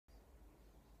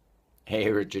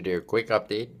Hey Richard here. Quick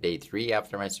update. Day 3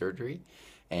 after my surgery,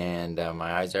 and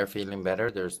my eyes are feeling better.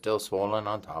 They're still swollen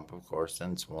on top, of course,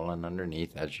 and swollen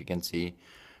underneath. As you can see,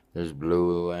 there's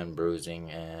blue and bruising,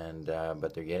 and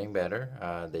but they're getting better.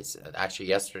 Actually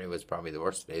yesterday was probably the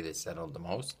worst day. They settled the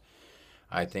most.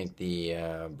 I think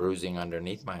the bruising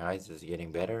underneath my eyes is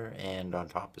getting better, and on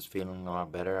top is feeling a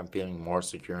lot better. I'm feeling more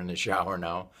secure in the shower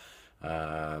now,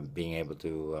 being able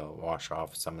to wash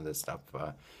off some of the stuff.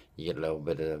 You get a little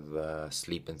bit of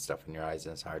sleep and stuff in your eyes,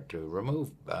 and it's hard to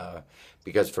remove.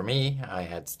 Because for me, I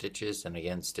had stitches and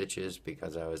again stitches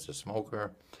because I was a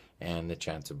smoker and the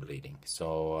chance of bleeding.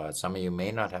 So some of you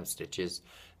may not have stitches.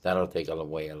 That'll take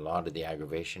away a lot of the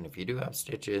aggravation. If you do have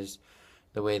stitches,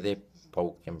 the way they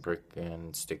poke and prick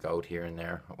and stick out here and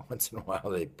there. Once in a while,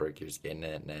 they prick your skin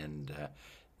and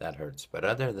that hurts. But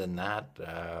other than that,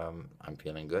 I'm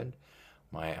feeling good.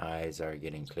 My eyes are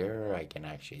getting clearer. I can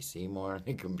actually see more on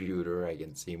the computer. I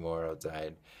can see more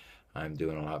outside. I'm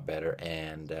doing a lot better.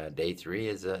 And day 3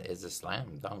 is a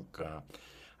slam dunk.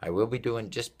 I will be doing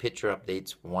just picture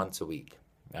updates once a week.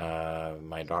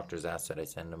 My doctors asked that I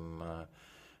send them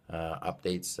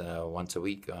updates once a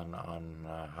week on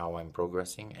how I'm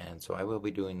progressing, and so I will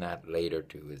be doing that later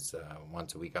too. Is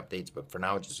once a week updates, but for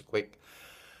now, just a quick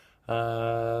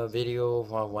video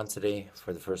once a day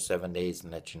for the first 7 days,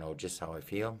 and let you know just how I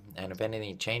feel. And if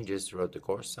anything changes throughout the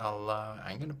course,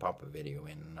 I'm gonna pop a video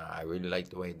in. I really like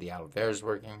the way the aloe vera is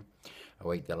working.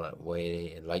 Like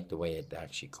the way it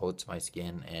actually coats my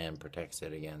skin and protects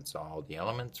it against all the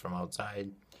elements from outside,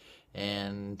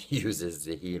 and uses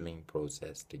the healing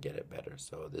process to get it better.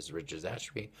 So this is Richard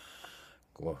Szachury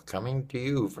coming to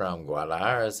you from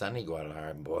Guadalajara, sunny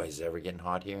Guadalajara. Boy, is it ever getting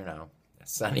hot here now.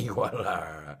 Sunny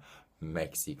Guadalajara,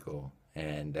 Mexico.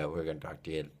 And we're going to talk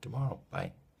to you tomorrow.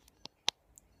 Bye.